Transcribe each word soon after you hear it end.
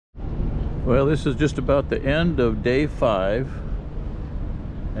Well, this is just about the end of day 5,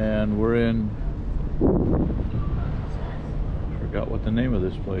 and we're in, I forgot what the name of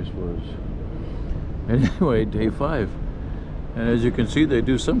this place was. Anyway, day 5. And as you can see, they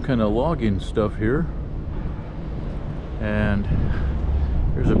do some kind of logging stuff here. And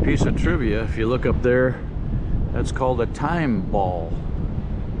there's a piece of trivia. If you look up there, that's called a time ball.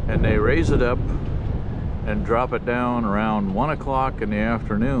 And they raise it up and drop it down around 1 o'clock in the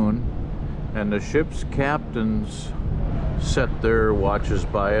afternoon. And the ship's captains set their watches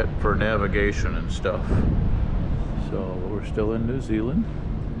by it for navigation and stuff. So we're still in New Zealand.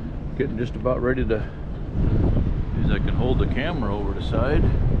 Getting just about ready to, I can hold the camera over the side.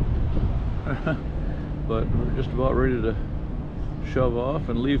 But we're just about ready to shove off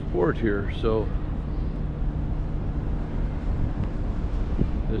and leave port here. So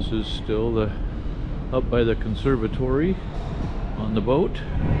this is still up by the conservatory on the boat.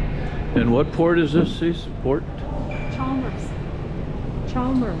 And what port is this? Port? Chalmers.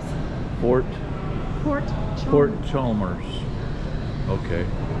 Chalmers. Port Chalmers. Port Chalmers. Okay.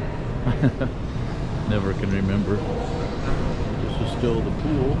 Never can remember. This is still the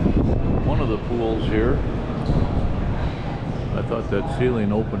pool. One of the pools here. I thought that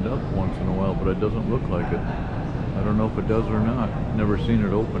ceiling opened up once in a while, but it doesn't look like it. I don't know if it does or not. Never seen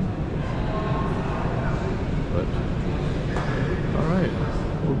it open. But all right,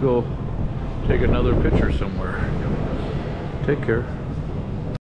 we'll go take another picture somewhere. Take care.